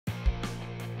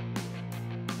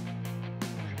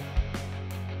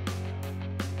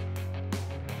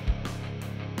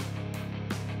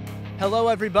Hello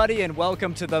everybody and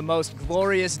welcome to the most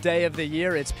glorious day of the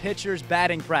year. It's pitchers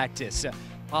batting practice.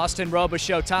 Austin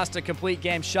Robichaux tossed a complete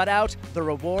game shutout. The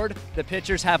reward, the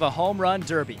pitchers have a home run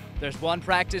derby. There's one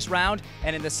practice round,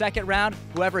 and in the second round,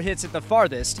 whoever hits it the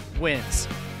farthest wins.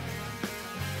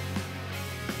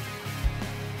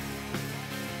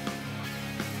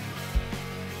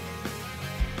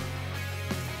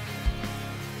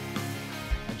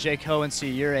 Jake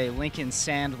Hohensee, you're a Lincoln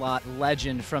Sandlot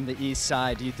legend from the east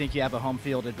side. Do you think you have a home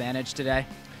field advantage today?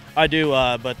 I do,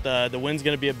 but the wind's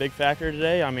going to be a big factor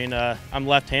today. I mean, I'm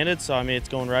left-handed, so I mean it's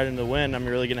going right into the wind. I'm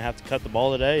really going to have to cut the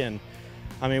ball today, and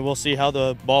I mean we'll see how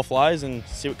the ball flies and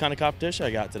see what kind of competition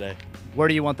I got today. Where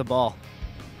do you want the ball?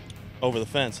 Over the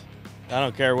fence. I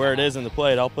don't care where it is in the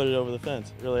plate. I'll put it over the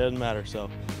fence. It really doesn't matter. So.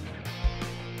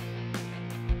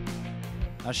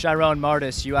 Chiron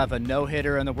Martis, you have a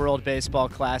no-hitter in the World Baseball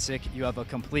Classic. You have a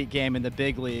complete game in the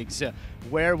big leagues.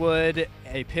 Where would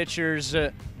a pitcher's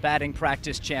batting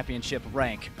practice championship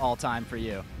rank all time for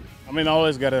you? I mean, I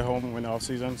always get it home in the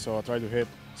off-season, so I try to hit.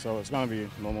 So it's going to be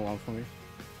a normal one for me.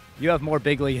 You have more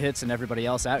big league hits than everybody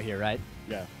else out here, right?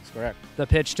 Yeah, that's correct. The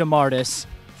pitch to Martis.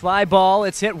 Fly ball,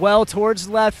 it's hit well towards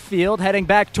left field, heading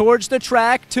back towards the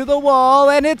track, to the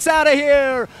wall, and it's out of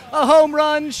here! A home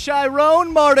run,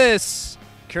 Chiron Martis!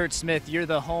 Kurt Smith, you're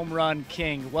the home run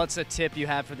king. What's a tip you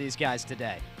have for these guys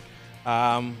today?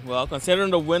 Well, considering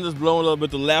the wind is blowing a little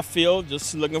bit to left field,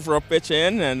 just looking for a pitch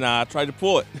in and try to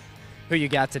pull it. Who you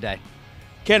got today?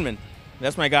 Kenman,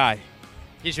 that's my guy.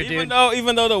 He's your even dude?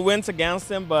 Even though the wind's against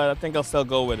him, but I think I'll still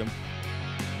go with him.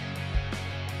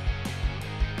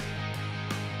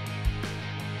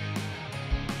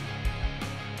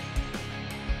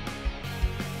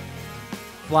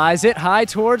 Flies it high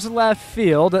towards left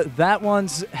field. That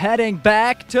one's heading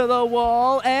back to the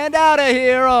wall and out of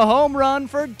here. A home run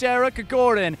for Derek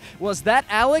Gordon. Was that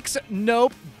Alex?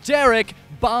 Nope. Derek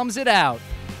bombs it out.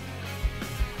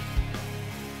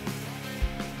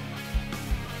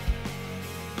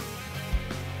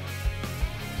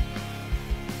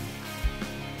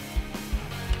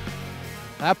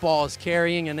 That ball is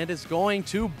carrying, and it is going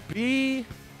to be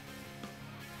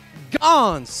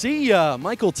gone. See ya,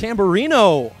 Michael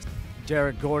Tamburino.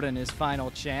 Derek Gordon, his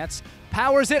final chance.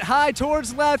 Powers it high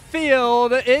towards left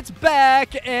field. It's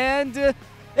back, and it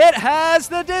has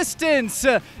the distance.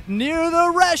 Near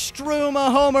the restroom,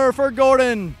 a homer for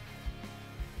Gordon.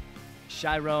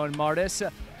 Chiron Martis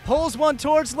pulls one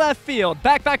towards left field.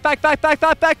 Back.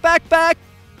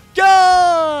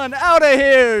 Gone! Out of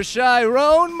here.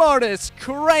 Chiron Martis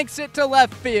cranks it to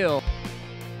left field.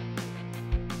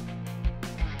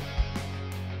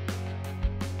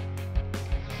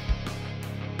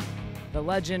 The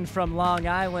legend from Long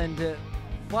Island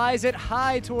flies it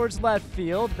high towards left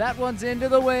field. That one's into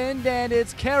the wind, and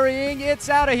it's carrying. It's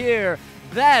out of here.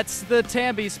 That's the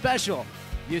Tamby special.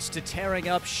 Used to tearing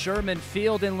up Sherman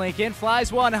Field in Lincoln.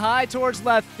 Flies one high towards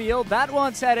left field. That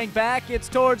one's heading back. It's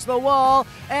towards the wall,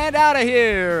 and out of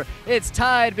here. It's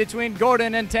tied between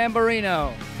Gordon and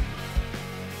Tamburino.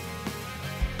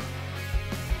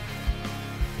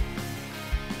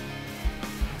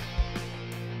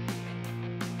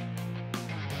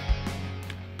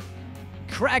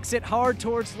 Cracks it hard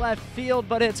towards left field,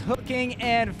 but it's hooking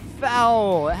and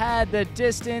foul. Had the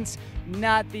distance,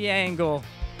 not the angle.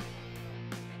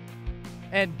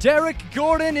 And Derek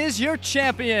Gordon is your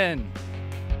champion.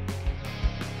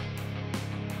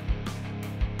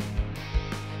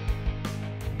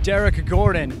 Derek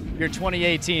Gordon, your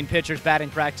 2018 Pitchers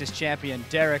Batting Practice champion.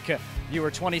 Derek, you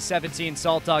were 2017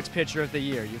 Saltdogs Pitcher of the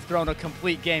Year. You've thrown a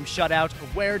complete game shutout.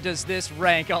 Where does this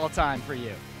rank all time for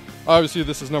you? Obviously,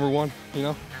 this is number one, you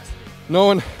know. No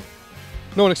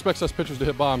one expects us pitchers to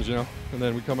hit bombs, you know, and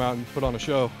then we come out and put on a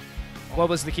show. What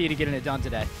was the key to getting it done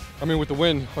today? I mean, with the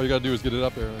wind, all you got to do is get it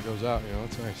up there and it goes out, you know,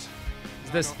 it's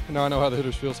nice. Now I know how the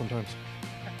hitters feel sometimes.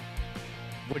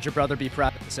 Would your brother be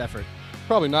proud of this effort?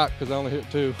 Probably not, because I only hit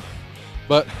two,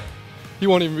 but he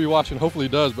won't even be watching. Hopefully he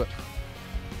does, but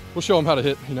we'll show him how to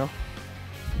hit, you know.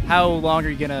 How long are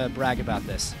you going to brag about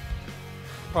this?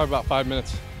 Probably about 5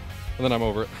 minutes, and then I'm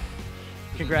over it.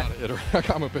 Congrats. I'm not a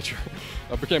hitter. I'm a pitcher.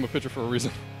 I became a pitcher for a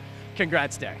reason.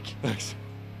 Congrats, Derek. Thanks.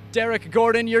 Derek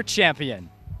Gordon, your champion.